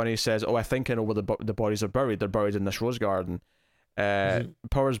Matthew McConaughey says, "Oh, I think I know where the bodies are buried. They're buried in this rose garden."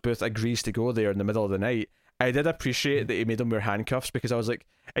 Powers Booth agrees to go there in the middle of the night. I did appreciate that he made him wear handcuffs, because I was like,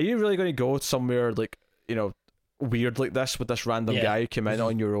 "Are you really going to go somewhere like weird like this with this random guy who came in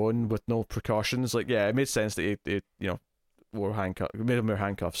on your own with no precautions?" Like, yeah, it made sense that he made him wear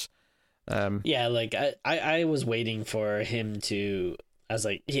handcuffs. Like I was waiting for him to. I was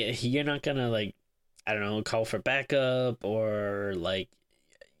like, yeah, you're not gonna like, I don't know, call for backup or like,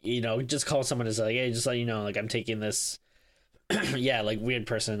 just call someone to say like, hey, just let you know, like I'm taking this, like weird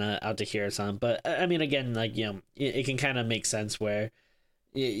person out to here or something. But I mean, again, like it can kind of make sense where,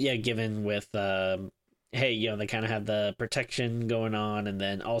 given with hey, they kind of have the protection going on, and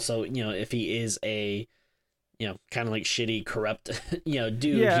then also if he is a kind of like shitty, corrupt, dude,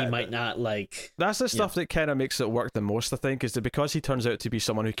 he might not like. That's the stuff that kind of makes it work the most, I think, is that because he turns out to be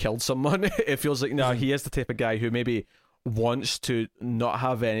someone who killed someone, it feels like, no, he is the type of guy who maybe wants to not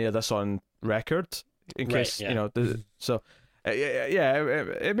have any of this on record in case, so.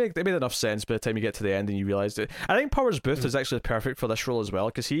 It made enough sense by the time you get to the end and you realize it. I think Powers Booth is actually perfect for this role as well,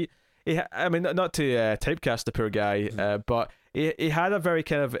 because he I mean, not to typecast the poor guy, but he had a very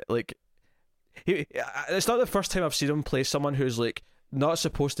kind of like. It's not the first time I've seen him play someone who's like not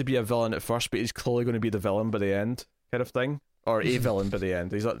supposed to be a villain at first, but he's clearly going to be the villain by the end, kind of thing, or a villain by the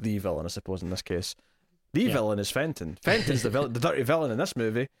end. He's not the villain, I suppose, in this case. The villain is Fenton. Fenton's the villain, the dirty villain in this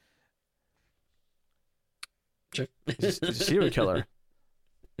movie. Sure. He's a serial killer.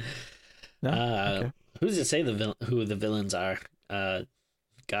 No? Okay. Who's to say who the villains are?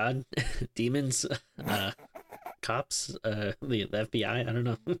 God, demons, cops, the FBI. I don't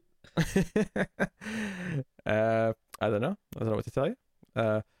know. I don't know what to tell you,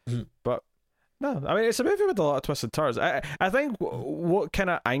 but no, I mean, it's a movie with a lot of twists and turns. I think what kind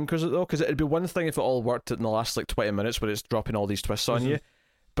of anchors it though, because it'd be one thing if it all worked in the last like 20 minutes where it's dropping all these twists on you,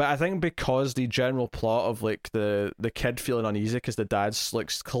 but I think because the general plot of like the kid feeling uneasy because the dad's like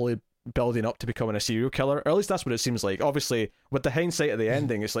clearly building up to becoming a serial killer, or at least that's what it seems like. Obviously with the hindsight of the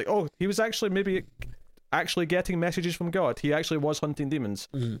ending, it's like, oh, he was actually maybe getting messages from God. He actually was hunting demons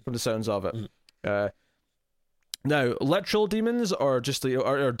from the sounds of it. Now, literal demons, or just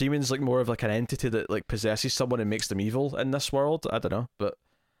are demons like more of like an entity that like possesses someone and makes them evil in this world? I don't know, but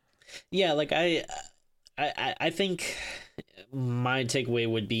yeah, like I think my takeaway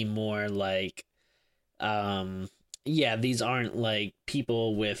would be more like, these aren't like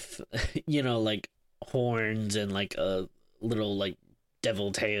people with like horns and like a little like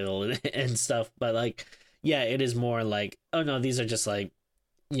devil tail and stuff, but like it is more like, oh no, these are just like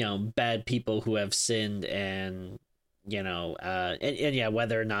bad people who have sinned, and and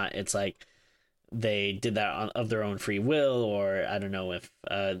whether or not it's like they did that of their own free will, or I don't know if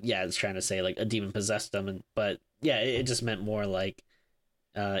it's trying to say like a demon possessed them, but it just meant more like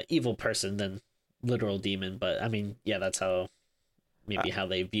evil person than literal demon. But I mean, that's how how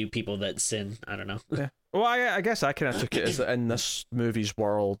they view people that sin. I don't know. Well, I guess I kind of took it as that in this movie's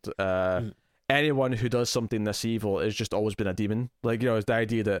world, anyone who does something this evil has just always been a demon. Like, it's the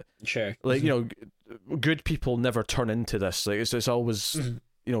idea that, like, good people never turn into this. Like, it's always,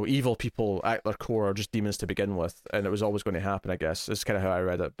 evil people at their core are just demons to begin with, and it was always going to happen, I guess. It's kind of how I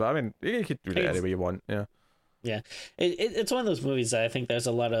read it. But, I mean, you could read it any way you want, yeah. Yeah, it's one of those movies that I think there's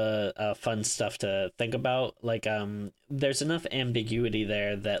a lot of fun stuff to think about. Like, there's enough ambiguity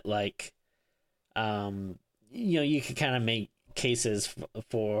there that, like, you could kind of make cases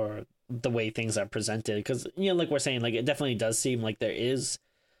for the way things are presented, because like we're saying, like it definitely does seem like there is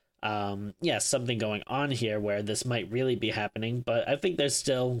something going on here where this might really be happening, but I think there's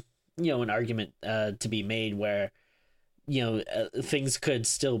still an argument to be made where things could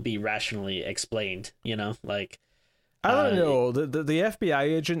still be rationally explained, like I don't know, the FBI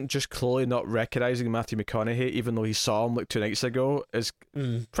agent just clearly not recognizing Matthew McConaughey even though he saw him like 2 nights ago is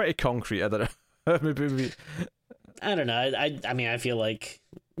pretty concrete. I don't know. Maybe I don't know. I mean, I feel like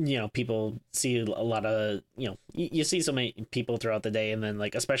people see a lot of you see so many people throughout the day, and then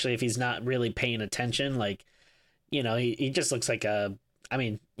like especially if he's not really paying attention, like he just looks like a, I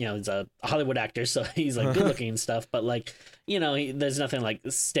mean, he's a Hollywood actor, so he's like good looking and stuff, but like there's nothing like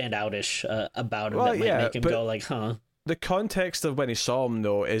standoutish about him that might make him go like, huh. The context of when he saw him,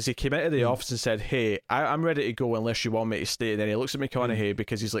 though, is he came into the office and said, hey, I'm ready to go unless you want me to stay. And then he looks at McConaughey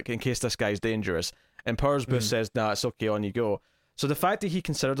because he's like, in case this guy's dangerous. And Powers Booth says, nah, it's okay, on you go. So the fact that he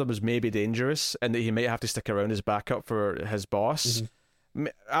considered him as maybe dangerous and that he might have to stick around as backup for his boss,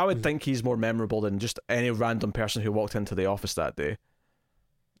 I would think he's more memorable than just any random person who walked into the office that day.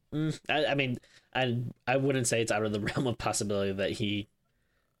 I mean, I wouldn't say it's out of the realm of possibility that he,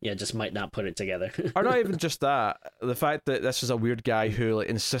 just might not put it together. Or not even just that. The fact that this is a weird guy who like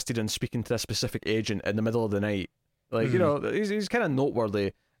insisted on speaking to a specific agent in the middle of the night, like he's kind of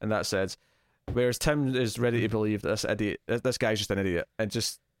noteworthy in that sense. Whereas Tim is ready to believe this guy's just an idiot and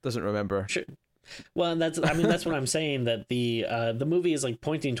just doesn't remember. Sure. Well, that's what I'm saying, that the movie is like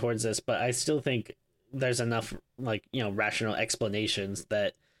pointing towards this, but I still think there's enough like rational explanations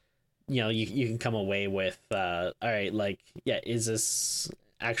that you can come away with all right, like is this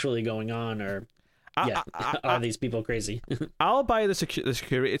actually going on, or are these people crazy? I'll buy the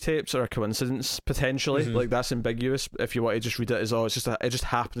security tapes are a coincidence potentially. Like that's ambiguous if you want to just read it as it just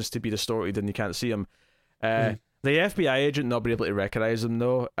happens to be distorted and you can't see them. The FBI agent not being able to recognize him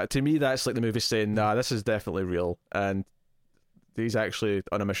though, to me that's like the movie saying, nah, this is definitely real and he's actually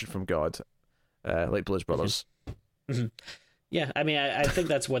on a mission from God, like Blues Brothers. Yeah, I mean, I think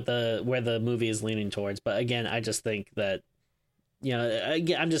that's where the movie is leaning towards, but again, I just think that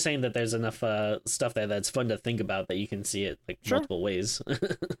I'm just saying that there's enough stuff there that's fun to think about that you can see it like multiple ways.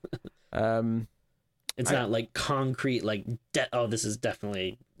 It's not like concrete, like this is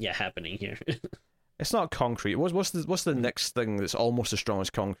definitely happening here. It's not concrete. What's the next thing that's almost as strong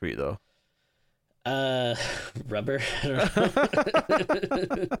as concrete though? Rubber.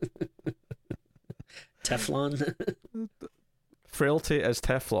 Teflon. Frailty as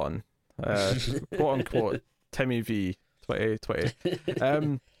Teflon. Quote unquote. Timmy V 2020.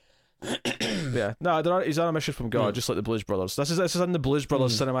 He's on a mission from God, just like the Blues Brothers. This is in the Blues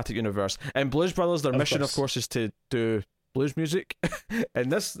Brothers cinematic universe. And Blues Brothers, their mission, of course, is to do blues music. And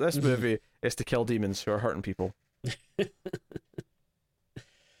this movie is to kill demons who are hurting people.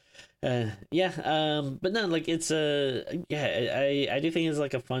 But no, like it's I do think it's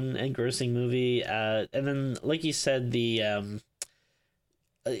like a fun, engrossing movie. And then, like you said, the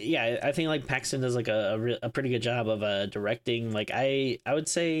I think like Paxton does like a pretty good job of directing. Like I would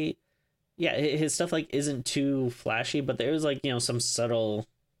say, his stuff like isn't too flashy, but there's like some subtle,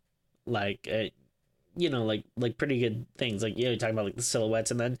 like like pretty good things. Like you're talking about like the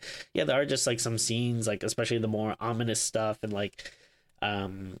silhouettes, and then there are just like some scenes, like especially the more ominous stuff, and like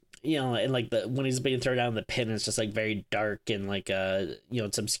and like when he's being thrown down in the pit, and it's just like very dark and like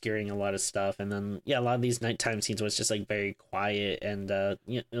it's obscuring a lot of stuff, and then a lot of these nighttime scenes where it's just like very quiet and a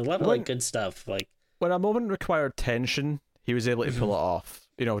lot of like good stuff. Like when a moment required tension, he was able to pull it off.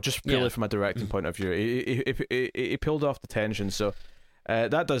 Just purely from a directing point of view, he pulled off the tension. So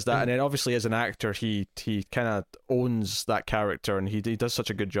that does that, and then obviously as an actor, he kind of owns that character, and he does such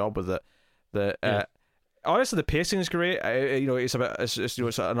a good job with it that. Honestly, the pacing is great. It's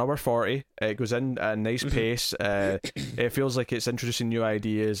an hour 40. It goes in at a nice pace. It feels like it's introducing new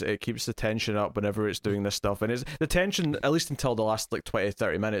ideas. It keeps the tension up whenever it's doing this stuff, and the tension, at least until the last like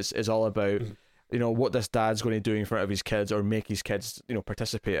 20-30 minutes, is all about what this dad's going to do in front of his kids or make his kids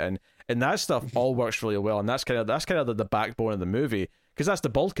participate in, and that stuff all works really well, and that's kind of the backbone of the movie. Because that's the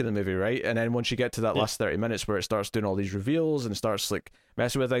bulk of the movie, right? And then once you get to that last 30 minutes where it starts doing all these reveals and starts like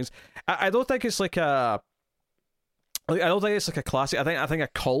messing with things, I don't think it's like a classic. I think a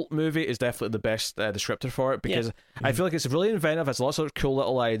cult movie is definitely the best descriptor for it, because I feel like it's really inventive. It's lots of cool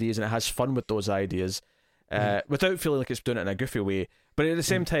little ideas, and it has fun with those ideas, without feeling like it's doing it in a goofy way. But at the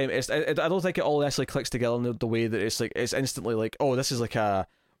same time, I don't think it all necessarily clicks together in the way that it's instantly like, oh, this is like a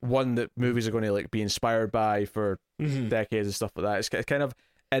one that movies are going to like be inspired by for decades and stuff like that. It's kind of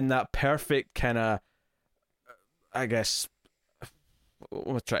in that perfect kind of, I guess, what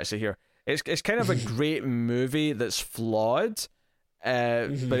am I trying to say here? It's kind of a great movie that's flawed,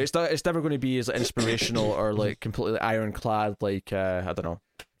 but it's never going to be as inspirational or like completely ironclad like I don't know,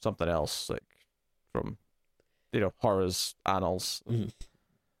 something else like from horror's annals.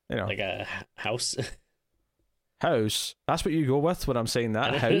 Like a House. House. That's what you go with when I'm saying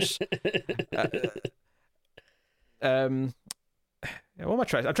that. House. What am I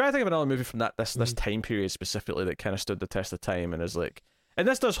trying? I'm trying to think of another movie from this time period specifically that kind of stood the test of time and is like. And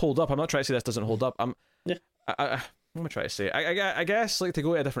this does hold up. I'm not trying to say this doesn't hold up. What am I trying to say? I guess like to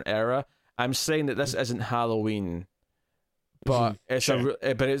go to a different era. I'm saying that this isn't Halloween, but it's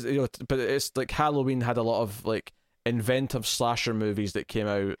but it's like Halloween had a lot of like inventive slasher movies that came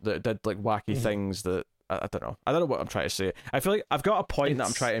out that did like wacky things that I don't know. I don't know what I'm trying to say. I feel like I've got a point that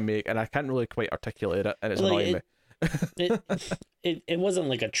I'm trying to make, and I can't really quite articulate it, and it's annoying me. It wasn't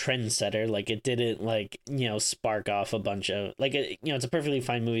like a trendsetter. Like it didn't like spark off a bunch of like it's a perfectly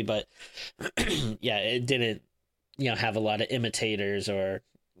fine movie, but it didn't have a lot of imitators or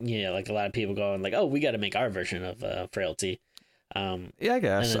like a lot of people going like, oh, we got to make our version of Frailty. Yeah, I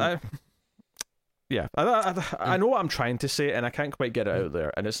guess. Then, I know what I'm trying to say, and I can't quite get it out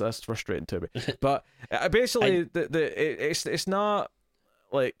there, and that's frustrating to me. But basically, it's not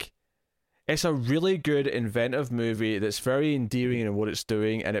like, it's a really good inventive movie that's very endearing in what it's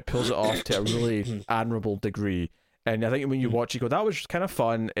doing, and it pulls it off to a really admirable degree. And I think when you watch, you go, that was kind of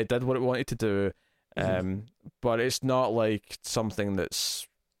fun. It did what it wanted to do, but it's not like something that's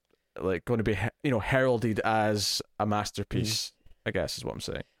like going to be heralded as a masterpiece. I guess is what I'm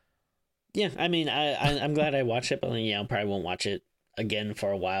saying. Yeah, I mean, I'm glad I watched it, but I probably won't watch it again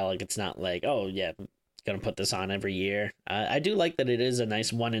for a while. Like, it's not like, oh yeah, I'm gonna put this on every year. I do like that it is a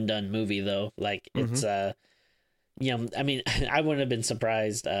nice one and done movie though. Like, it's I mean, I wouldn't have been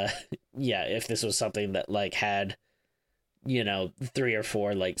surprised, if this was something that like had, 3 or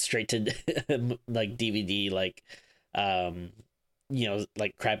 4 like straight to like DVD like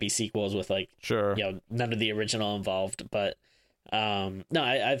like crappy sequels with like none of the original involved, but. No,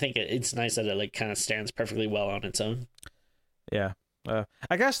 I think it's nice that it like kind of stands perfectly well on its own. Yeah,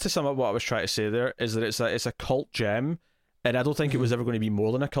 I guess to sum up what I was trying to say there is that it's a cult gem, and I don't think it was ever going to be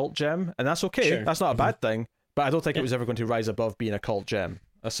more than a cult gem, and that's okay. Sure. That's not a bad thing, but I don't think it was ever going to rise above being a cult gem,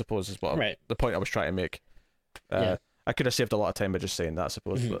 I suppose is what the point I was trying to make. I could have saved a lot of time by just saying that, I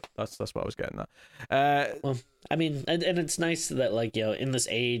suppose, but that's what I was getting at. Well, I mean, and it's nice that like in this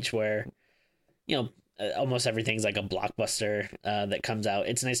age where almost everything's like a blockbuster that comes out.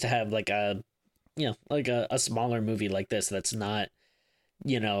 It's nice to have like a smaller movie like this that's not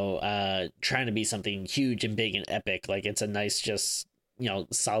trying to be something huge and big and epic. Like, it's a nice, just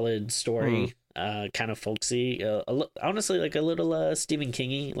solid story, kind of folksy. Honestly, like a little Stephen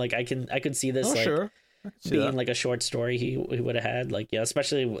Kingy. Like, I could see this being like a short story he would have had. Like,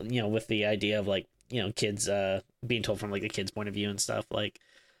 especially with the idea of like kids being told from like the kid's point of view and stuff. Like.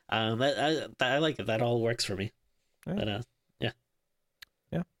 I like it. That all works for me. Yeah.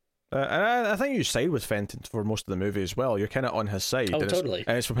 But and I think you side with Fenton for most of the movie as well. You're kind of on his side. Oh, totally.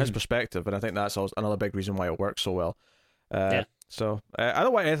 And it's from his perspective, and I think that's also another big reason why it works so well. So I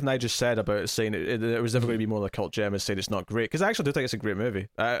don't want anything I just said about saying it was never going to be more like a cult gem as saying it's not great, because I actually do think it's a great movie.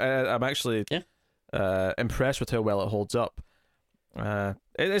 I'm actually impressed with how well it holds up.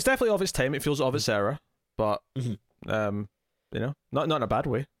 It's definitely of its time. It feels of its era, but not in a bad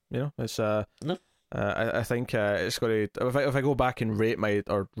way. It's no. I think it's going to. If I go back and rank my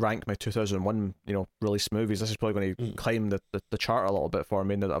 2001 release movies, this is probably going to climb the chart a little bit for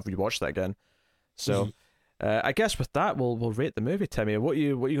me now that I've rewatched that again. So I guess with that we'll rate the movie. Timmy, what are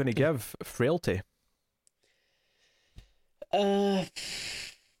you going to give Frailty? Yeah,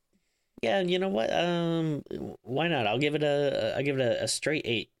 you know what? Why not? I'll give it a straight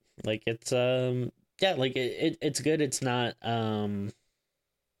 8. Like, it's like it's good. It's not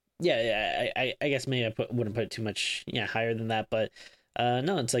I guess maybe I wouldn't put it too much higher than that, but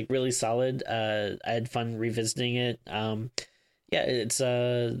no, it's like really solid. I had fun revisiting it. It's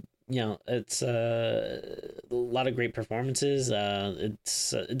it's a lot of great performances.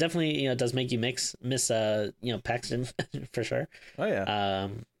 It's it definitely it does make you miss Paxton for sure. Oh yeah.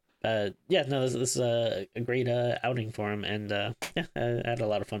 No, this is a great outing for him, and I had a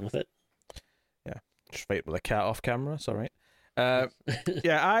lot of fun with it. Yeah, just fight with a cat off camera. It's all right. I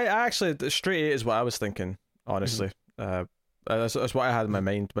actually, the straight 8 is what I was thinking, honestly. That's what I had in my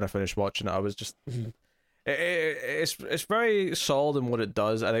mind when I finished watching it. I was just it's very solid in what it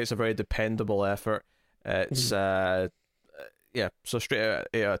does. I think it's a very dependable effort. It's so straight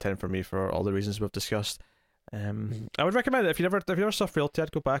 8 out of 10 for me for all the reasons we've discussed. I would recommend it if you ever saw Frailty.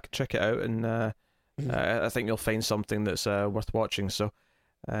 I'd go back and check it out, and I think you'll find something that's worth watching. So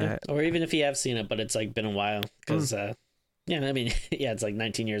or even if you have seen it but it's like been a while, because I mean, it's like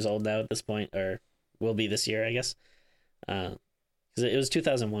 19 years old now at this point, or will be this year, I guess. Because it was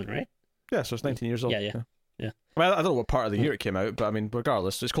 2001, right? Yeah, so it's 19 years old. Yeah. Well, I don't know what part of the year it came out, but I mean,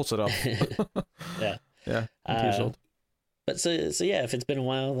 regardless, it's close enough. Yeah. 19 years old. But so if it's been a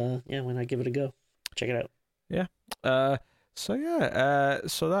while, why not give it a go? Check it out. Yeah. So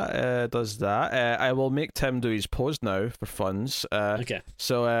that does that. I will make Tim do his pause now for funds. Okay.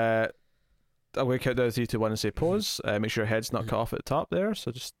 So I'm going to count down 3, 2, 1 and say pause. Make sure your head's not cut off at the top there.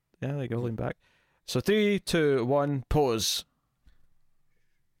 So just there you go, lean back. So 3, 2, 1, pause.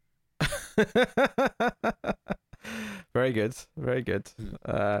 Very good.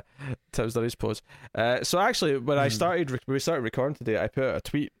 Tim's done his pause. So actually, when we started recording today, I put a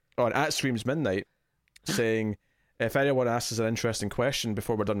tweet on @StreamsMidnight saying, if anyone asks us an interesting question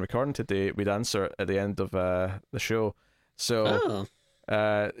before we're done recording today, we'd answer it at the end of the show. So,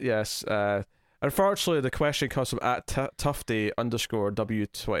 yes. Unfortunately, the question comes from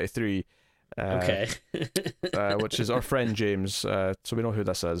 @Tufty_W23, Okay. Which is our friend James, so we know who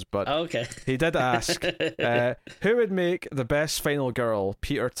this is. But okay. He did ask, who would make the best final girl,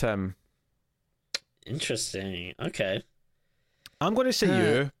 Pete or Tim? Interesting. Okay. I'm going to say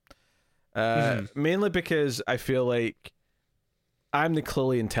you, mainly because I feel like I'm the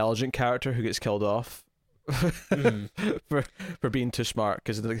clearly intelligent character who gets killed off for being too smart,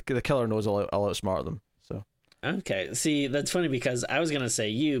 because the killer knows I'll outsmart them. So. Okay. See, that's funny because I was gonna say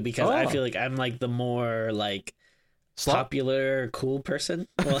you, because I feel like I'm like the more like popular, cool person.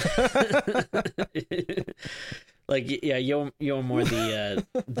 Well, like yeah, you're more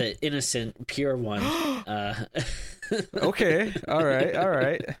the innocent, pure one. Okay. All right. All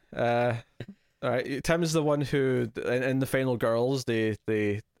right. Tim is the one who in the final girls they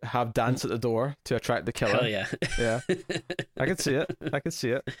have dance at the door to attract the killer. Hell yeah. Yeah. I can see it.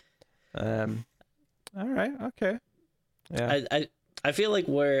 All right. Okay. Yeah. I feel like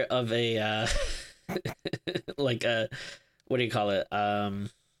we're of a like a, what do you call it?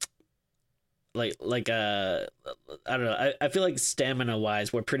 Like I don't know. I feel like stamina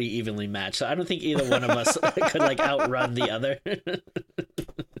wise we're pretty evenly matched. So I don't think either one of us could like outrun the other.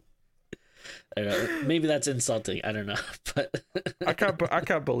 I don't know. Maybe that's insulting. I don't know. But I can't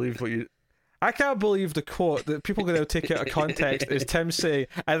believe the quote that people are going to take out of context is Tim saying,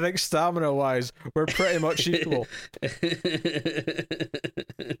 I think stamina wise, we're pretty much equal.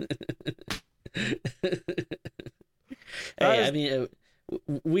 Hey, I mean,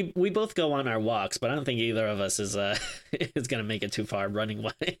 we both go on our walks, but I don't think either of us is is going to make it too far running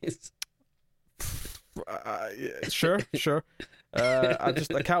wise. Sure. I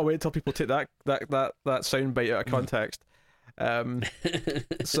can't wait until people take that sound bite out of context.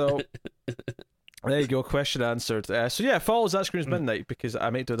 So there you go, question answered. So yeah, follows That Screams Midnight, because I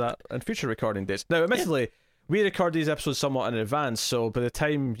might do that in future recording dates. Now, admittedly, we record these episodes somewhat in advance, so by the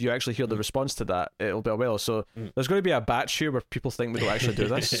time you actually hear the response to that, it'll be a while. So there's going to be a batch here where people think we don't actually do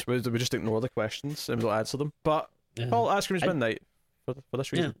this. we just ignore the questions and we don't answer them. But Follow That Screams Midnight for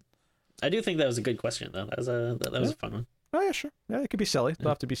this reason. Yeah. I do think that was a good question, though. That was a fun one. Oh yeah, sure. Yeah, it could be silly. Don't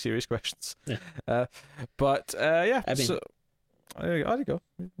have to be serious questions. Yeah. But yeah. I mean, so there you go.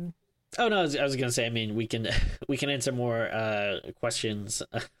 Oh no, I was gonna say. I mean, we can answer more questions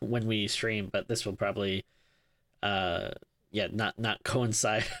when we stream, but this will probably, not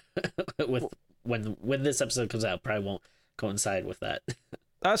coincide with when this episode comes out. Probably won't coincide with that.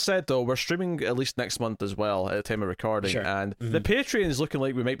 That said, though, we're streaming at least next month as well at the time of recording, sure. And the Patreon is looking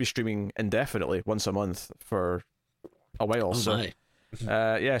like we might be streaming indefinitely, once a month for a while.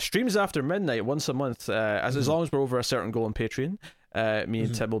 Streams after midnight once a month, as long as we're over a certain goal on Patreon. Me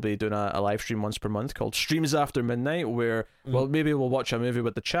and Tim will be doing a live stream once per month called Streams After Midnight, where maybe we'll watch a movie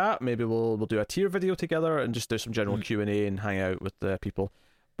with the chat, maybe we'll do a tier video together and just do some general Q&A and hang out with the people.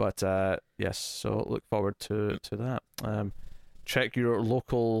 But yes, so look forward to that. Check your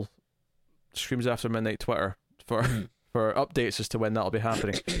local Screams After Midnight Twitter for updates as to when that'll be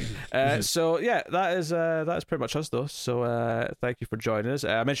happening. So yeah, that is pretty much us though. So thank you for joining us.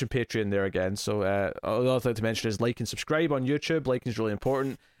 I mentioned Patreon there again. So another thing to mention is like and subscribe on YouTube. Liking is really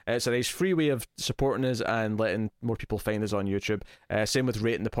important. It's a nice free way of supporting us and letting more people find us on YouTube. Same with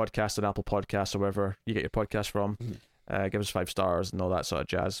rating the podcast on Apple Podcasts or wherever you get your podcast from. Give us 5 stars and all that sort of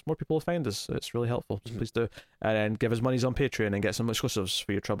jazz. More people will find us. It's really helpful. So please do. And then give us monies on Patreon and get some exclusives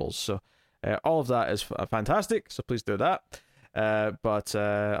for your troubles. So all of that is fantastic. So please do that. But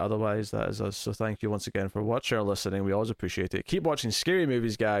otherwise, that is us. So thank you once again for watching or listening. We always appreciate it. Keep watching scary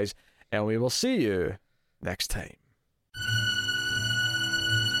movies, guys. And we will see you next time.